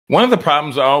One of the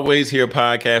problems I always hear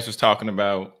podcasters talking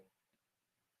about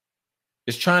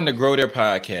is trying to grow their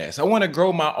podcast. I want to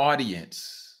grow my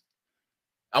audience.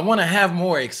 I want to have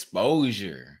more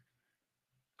exposure.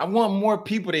 I want more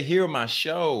people to hear my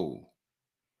show.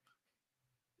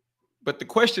 But the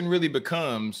question really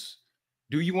becomes,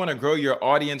 do you want to grow your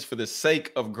audience for the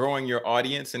sake of growing your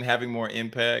audience and having more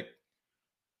impact?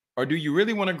 Or do you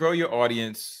really want to grow your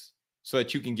audience so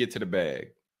that you can get to the bag?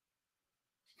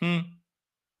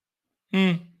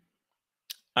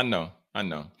 I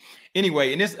know.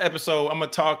 Anyway, in this episode, I'm going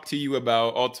to talk to you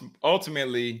about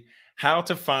ultimately how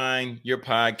to find your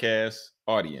podcast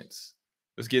audience.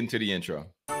 Let's get into the intro.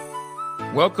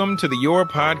 Welcome to the Your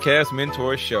Podcast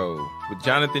Mentor Show with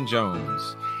Jonathan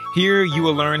Jones. Here you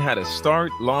will learn how to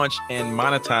start, launch, and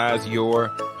monetize your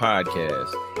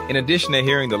podcast. In addition to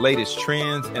hearing the latest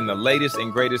trends and the latest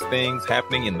and greatest things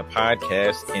happening in the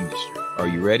podcast industry. Are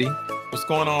you ready? What's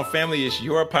going on, family? It's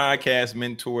your podcast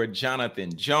mentor,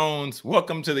 Jonathan Jones.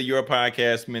 Welcome to the Your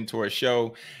Podcast Mentor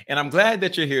Show. And I'm glad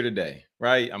that you're here today,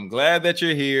 right? I'm glad that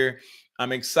you're here.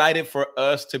 I'm excited for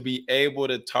us to be able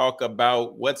to talk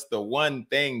about what's the one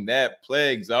thing that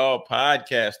plagues all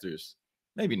podcasters.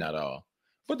 Maybe not all,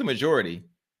 but the majority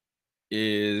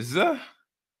is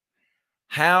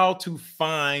how to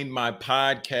find my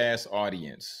podcast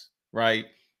audience, right?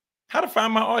 How to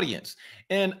find my audience.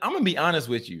 And I'm going to be honest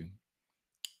with you.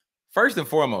 First and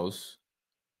foremost,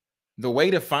 the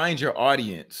way to find your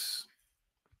audience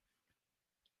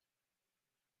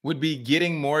would be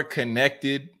getting more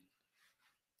connected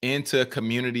into a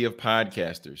community of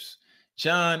podcasters.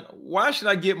 John, why should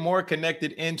I get more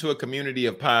connected into a community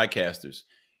of podcasters?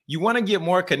 You want to get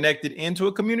more connected into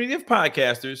a community of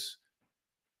podcasters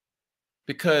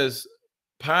because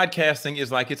podcasting is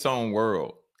like its own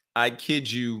world. I kid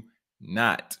you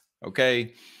not,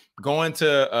 okay? Going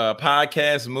to a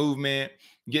podcast movement,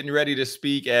 getting ready to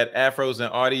speak at Afros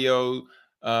and Audio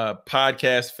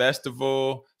Podcast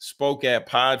Festival, spoke at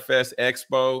Podfest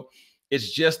Expo. It's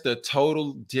just a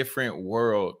total different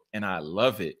world, and I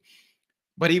love it.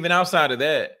 But even outside of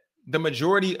that, the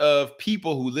majority of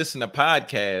people who listen to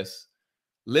podcasts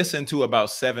listen to about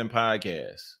 7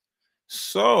 podcasts.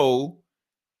 So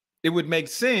it would make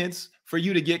sense for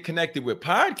you to get connected with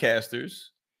podcasters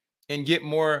and get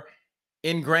more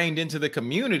ingrained into the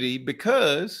community,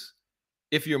 because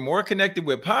if you're more connected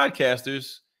with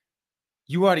podcasters,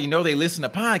 you already know they listen to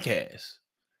podcasts.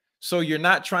 So you're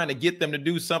not trying to get them to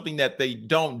do something that they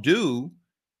don't do.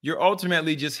 You're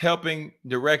ultimately just helping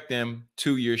direct them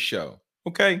to your show.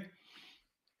 Okay.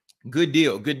 Good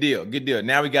deal.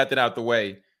 Now we got that out the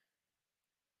way.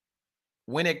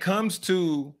 When it comes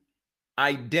to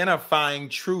identifying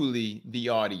truly the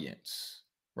audience,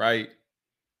 right?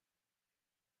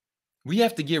 We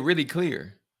have to get really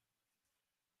clear.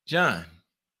 John,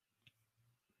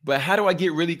 but how do I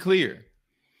get really clear?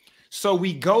 So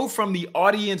we go from the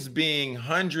audience being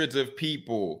hundreds of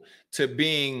people to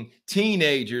being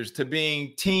teenagers, to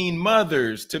being teen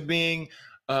mothers, to being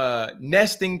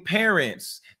nesting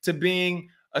parents, to being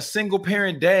a single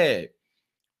parent dad.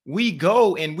 We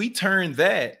go and we turn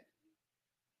that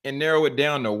and narrow it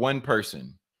down to one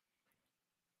person.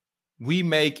 We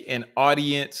make an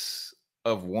audience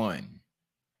of one.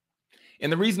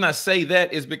 And the reason I say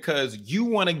that is because you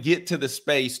want to get to the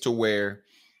space to where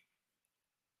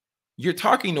you're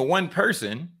talking to one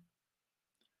person,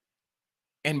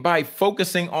 and by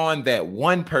focusing on that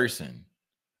one person,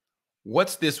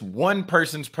 what's this one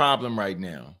person's problem right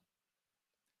now?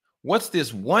 What's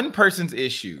this one person's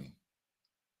issue?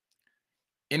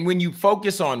 And when you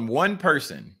focus on one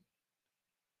person,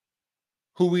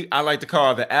 who I like to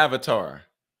call the avatar,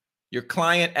 your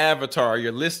client avatar,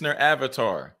 your listener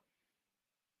avatar,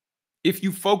 if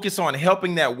you focus on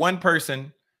helping that one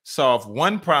person solve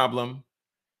one problem,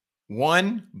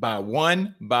 one by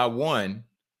one by one,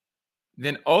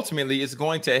 then ultimately it's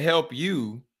going to help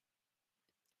you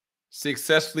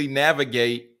successfully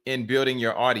navigate in building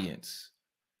your audience,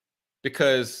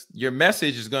 because your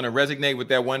message is going to resonate with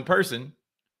that one person.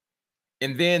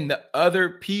 And then the other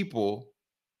people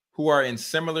who are in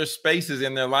similar spaces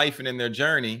in their life and in their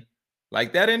journey,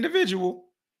 like that individual,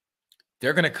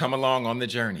 they're going to come along on the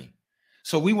journey.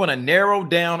 So we want to narrow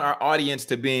down our audience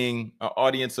to being an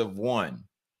audience of one.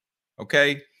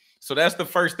 Okay. So that's the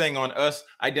first thing on us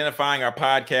identifying our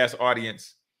podcast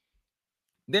audience.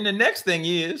 Then the next thing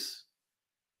is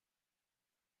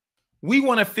we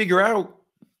want to figure out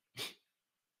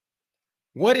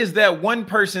what is that one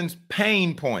person's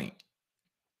pain point,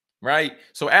 right?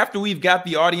 So after we've got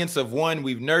the audience of one,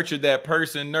 we've nurtured that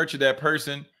person.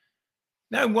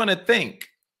 Now we want to think,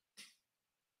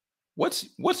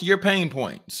 what's your pain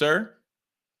point, sir?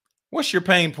 What's your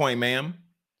pain point, ma'am?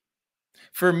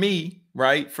 For me,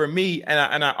 right? For me,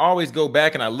 and I always go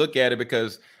back and I look at it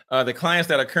because the clients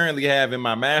that I currently have in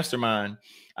my mastermind,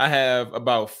 I have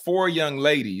about 4 young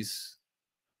ladies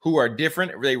who are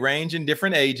different. They range in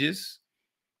different ages.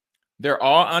 They're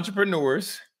all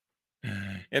entrepreneurs.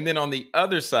 And then on the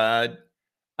other side,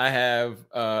 I have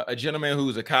a gentleman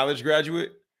who's a college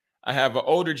graduate. I have an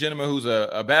older gentleman who's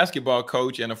a basketball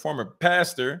coach and a former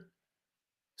pastor.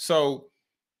 So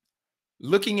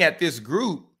looking at this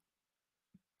group,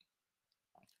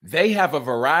 they have a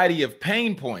variety of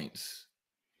pain points,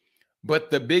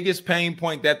 but the biggest pain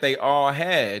point that they all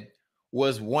had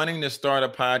was wanting to start a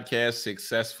podcast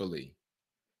successfully.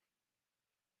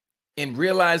 And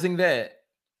realizing that,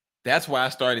 that's why I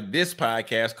started this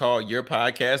podcast called Your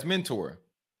Podcast Mentor.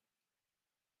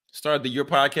 Started the Your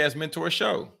Podcast Mentor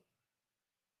show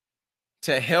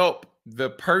to help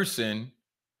the person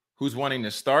who's wanting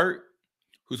to start,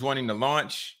 who's wanting to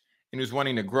launch, and who's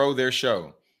wanting to grow their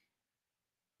show.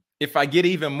 If I get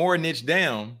even more niche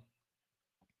down,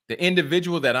 the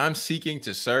individual that I'm seeking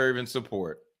to serve and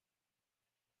support,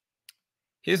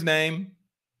 his name,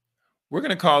 we're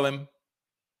going to call him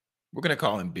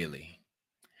Billy.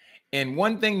 And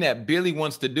one thing that Billy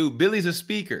wants to do, Billy's a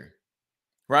speaker,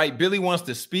 right? Billy wants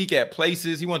to speak at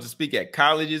places. He wants to speak at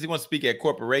colleges. He wants to speak at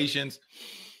corporations.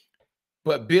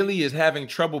 But Billy is having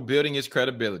trouble building his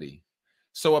credibility.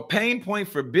 So a pain point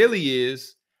for Billy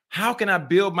is, how can I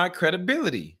build my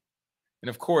credibility? And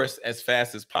of course, as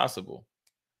fast as possible.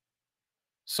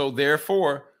 So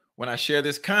therefore, when I share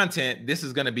this content, this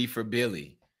is going to be for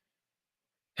Billy.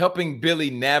 Helping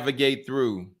Billy navigate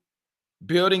through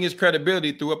building his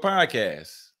credibility through a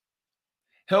podcast.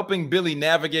 Helping Billy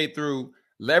navigate through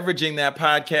leveraging that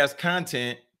podcast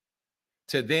content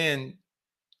to then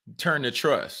turn to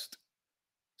trust.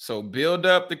 So build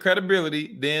up the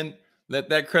credibility, then let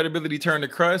that credibility turn to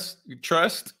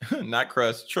trust,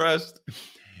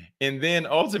 and then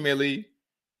ultimately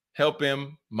help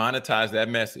him monetize that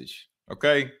message.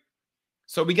 Okay.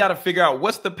 So we got to figure out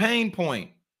what's the pain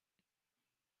point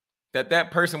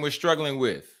that person was struggling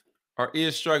with or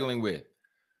is struggling with.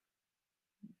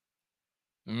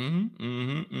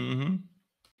 And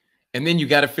then you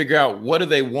got to figure out, what do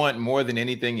they want more than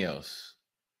anything else?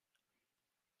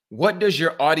 What does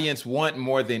your audience want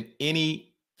more than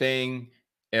anything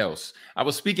else? I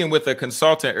was speaking with a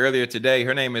consultant earlier today.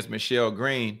 Her name is Michelle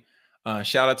Green.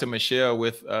 Shout out to Michelle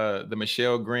with the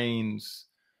Michelle Green's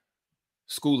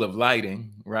School of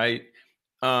Lighting, right?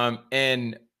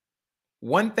 And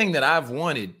one thing that I've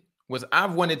wanted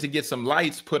to get some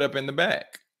lights put up in the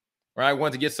back, right? I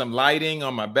want to get some lighting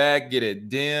on my back, get it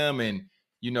dim, and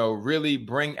really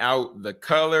bring out the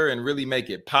color and really make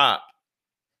it pop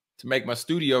to make my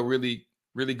studio really,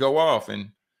 really go off. And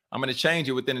I'm going to change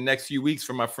it within the next few weeks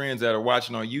for my friends that are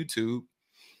watching on YouTube.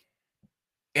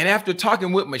 And after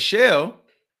talking with Michelle,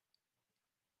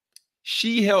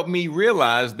 she helped me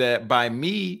realize that by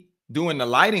me doing the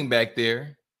lighting back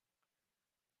there,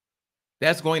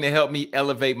 that's going to help me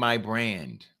elevate my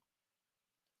brand.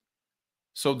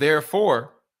 So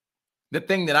therefore, the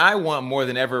thing that I want more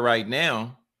than ever right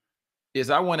now is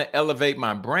I want to elevate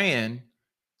my brand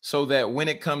so that when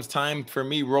it comes time for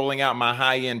me rolling out my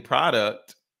high-end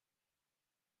product,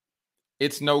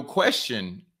 it's no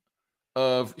question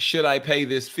of, should I pay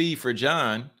this fee for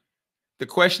John? The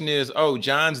question is, oh,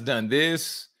 John's done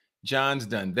this, John's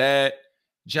done that.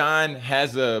 John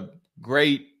has a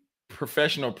great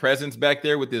professional presence back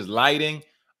there with his lighting.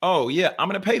 Oh yeah, I'm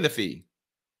going to pay the fee.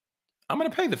 I'm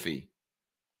going to pay the fee.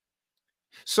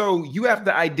 So you have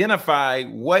to identify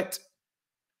what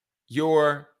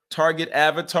your target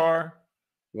avatar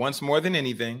wants more than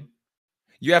anything.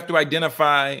 You have to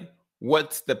identify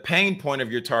what's the pain point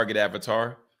of your target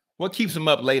avatar. What keeps them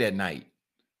up late at night?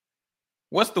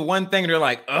 What's the one thing they're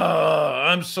like, oh,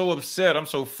 I'm so upset. I'm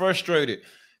so frustrated.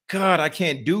 God, I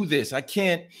can't do this. I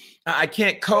can't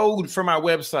code for my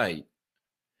website.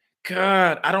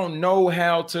 God, I don't know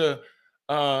how to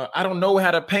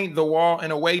paint the wall in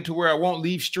a way to where I won't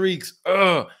leave streaks.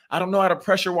 I don't know how to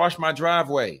pressure wash my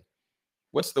driveway.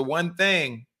 What's the one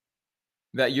thing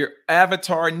that your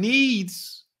avatar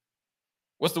needs?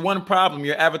 What's the one problem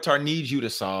your avatar needs you to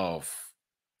solve?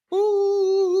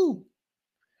 Ooh.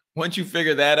 Once you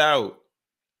figure that out,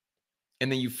 and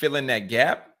then you fill in that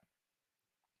gap,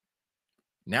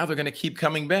 now they're going to keep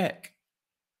coming back.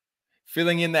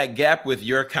 Filling in that gap with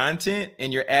your content,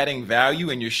 and you're adding value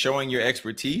and you're showing your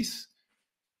expertise,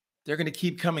 they're going to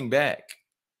keep coming back.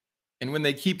 And when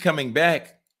they keep coming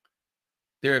back,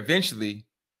 they're eventually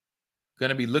going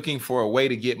to be looking for a way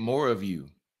to get more of you,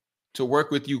 to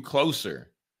work with you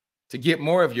closer, to get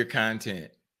more of your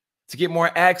content, to get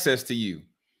more access to you.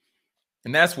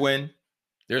 And that's when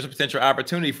there's a potential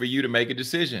opportunity for you to make a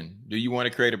decision. Do you want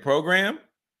to create a program?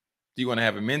 Do you want to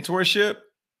have a mentorship?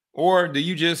 Or do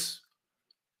you just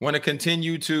want to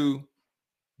continue to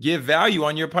give value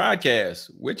on your podcast,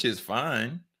 which is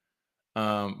fine.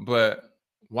 But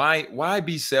why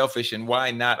be selfish, and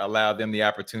why not allow them the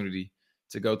opportunity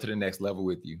to go to the next level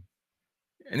with you?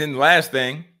 And then the last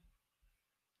thing, I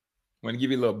want to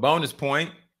give you a little bonus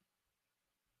point.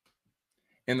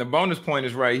 And the bonus point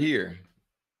is right here.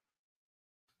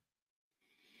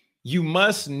 You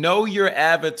must know your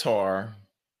avatar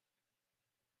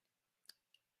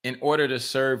in order to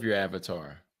serve your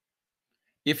avatar.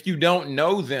 If you don't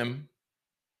know them,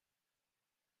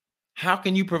 how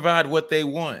can you provide what they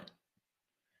want?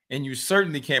 And you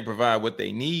certainly can't provide what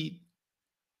they need.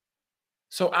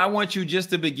 So I want you just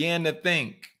to begin to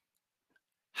think,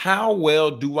 how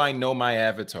well do I know my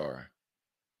avatar?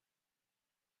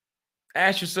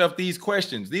 Ask yourself these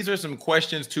questions. These are some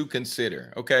questions to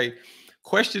consider, okay?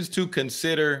 Questions to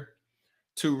consider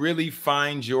to really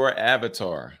find your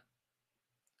avatar.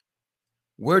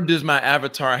 Where does my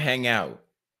avatar hang out?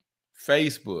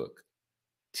 Facebook,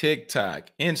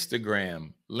 TikTok,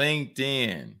 Instagram,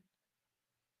 LinkedIn,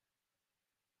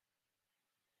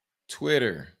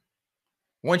 Twitter.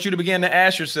 I want you to begin to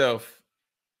ask yourself,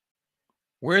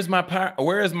 where is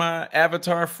my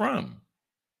avatar from?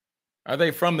 Are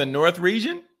they from the North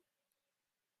region?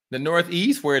 The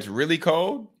Northeast, where it's really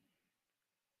cold?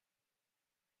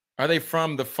 Are they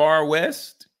from the far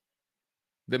West?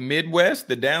 The Midwest,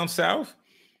 the down South?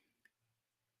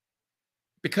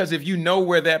 Because if you know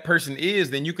where that person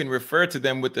is, then you can refer to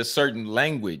them with a certain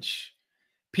language.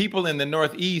 People in the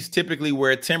Northeast typically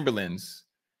wear Timberlands,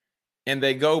 and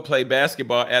they go play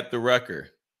basketball at the Rucker.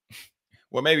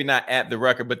 Well, maybe not at the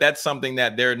Rucker, but that's something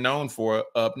that they're known for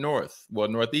up north, well,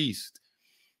 Northeast.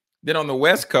 Then on the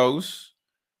West Coast,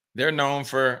 they're known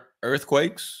for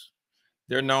earthquakes.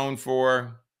 They're known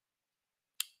for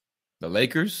the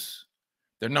Lakers.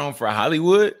 They're known for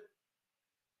Hollywood.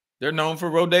 They're known for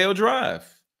Rodeo Drive.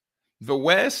 The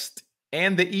West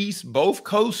and the East, both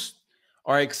coasts,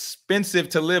 are expensive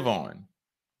to live on,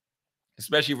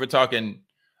 especially if we're talking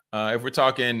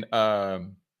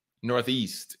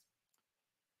Northeast.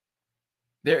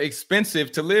 They're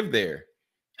expensive to live there.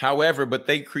 However, but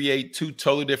they create two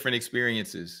totally different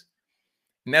experiences.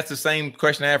 And that's the same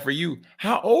question I have for you.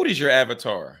 How old is your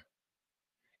avatar?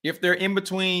 If they're in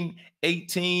between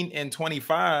 18 and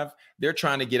 25, they're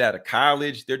trying to get out of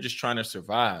college. They're just trying to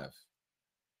survive.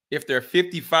 If they're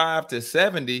 55 to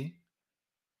 70,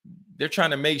 they're trying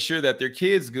to make sure that their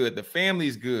kid's good, the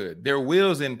family's good, their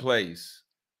will's in place.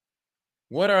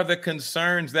 What are the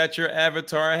concerns that your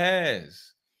avatar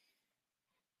has?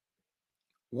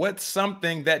 What's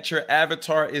something that your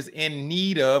avatar is in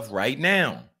need of right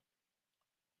now?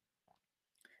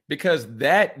 Because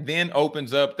that then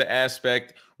opens up the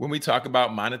aspect when we talk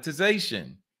about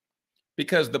monetization.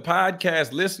 Because the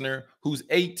podcast listener who's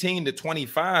 18 to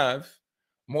 25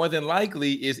 more than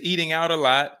likely is eating out a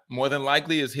lot, more than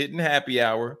likely is hitting happy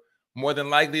hour, more than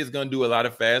likely is going to do a lot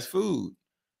of fast food,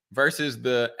 versus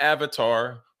the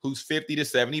avatar who's 50 to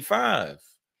 75.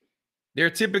 They're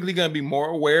typically going to be more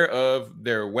aware of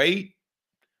their weight,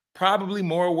 probably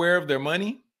more aware of their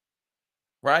money,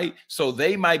 right? So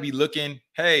they might be looking,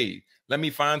 hey, let me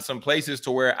find some places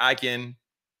to where I can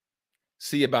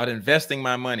see about investing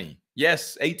my money.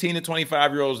 Yes, 18 to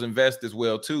 25-year-olds invest as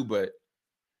well too, but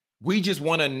we just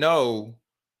want to know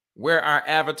where our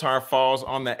avatar falls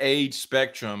on the age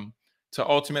spectrum to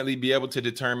ultimately be able to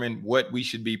determine what we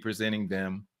should be presenting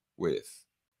them with.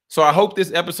 So I hope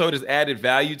this episode has added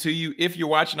value to you. If you're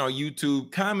watching on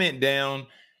YouTube, comment down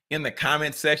in the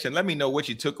comment section. Let me know what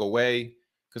you took away,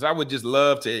 because I would just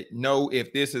love to know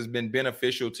if this has been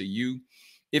beneficial to you.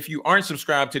 If you aren't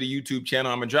subscribed to the YouTube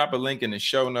channel, I'm going to drop a link in the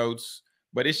show notes.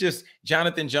 But it's just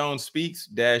Jonathan Jones Speaks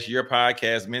 - your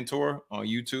podcast mentor on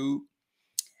YouTube.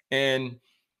 And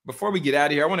before we get out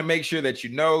of here, I want to make sure that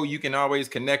you can always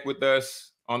connect with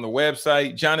us on the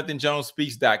website,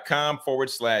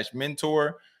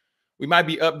 jonathanjonespeaks.com/mentor. We might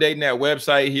be updating that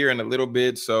website here in a little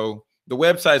bit. So the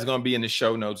website is going to be in the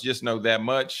show notes. Just know that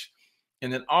much.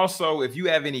 And then also, if you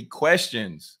have any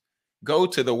questions, go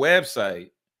to the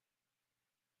website,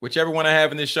 whichever one I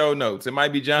have in the show notes. It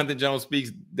might be Jonathan Jones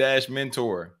Speaks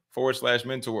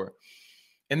 -mentor/mentor.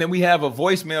 And then we have a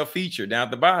voicemail feature down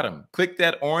at the bottom. Click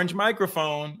that orange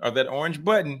microphone or that orange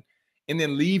button and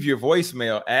then leave your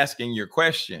voicemail asking your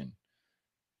question.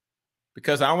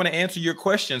 Because I want to answer your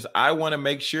questions. I want to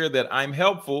make sure that I'm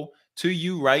helpful to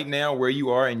you right now where you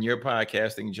are in your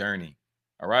podcasting journey.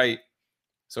 All right.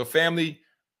 So family,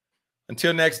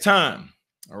 Until next time.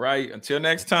 All right. Until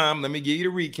next time, let me give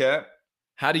you the recap.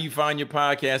 How do you find your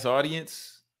podcast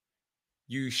audience?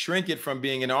 You shrink it from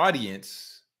being an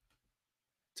audience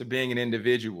to being an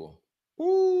individual.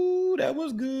 Ooh, that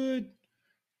was good.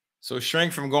 So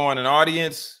shrink from going an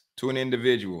audience to an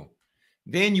individual.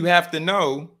 Then you have to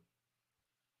know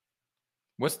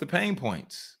what's the pain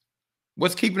points?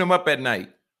 What's keeping them up at night?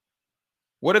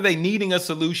 What are they needing a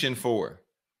solution for?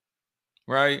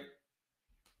 Right?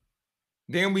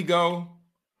 Then we go,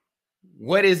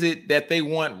 what is it that they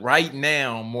want right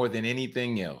now more than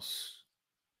anything else?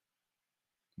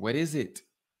 What is it?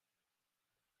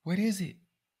 What is it?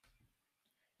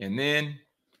 And then,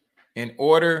 in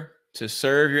order to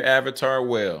serve your avatar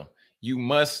well, you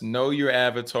must know your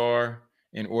avatar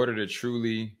in order to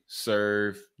truly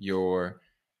serve your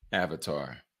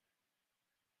avatar.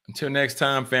 Until next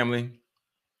time, family,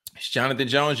 it's Jonathan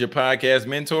Jones, your podcast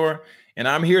mentor, and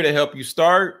I'm here to help you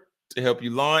start, to help you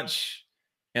launch,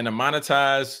 and to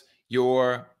monetize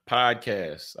your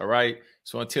podcast. All right.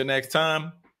 So until next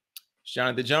time, it's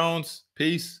Jonathan Jones.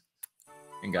 Peace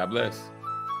and God bless.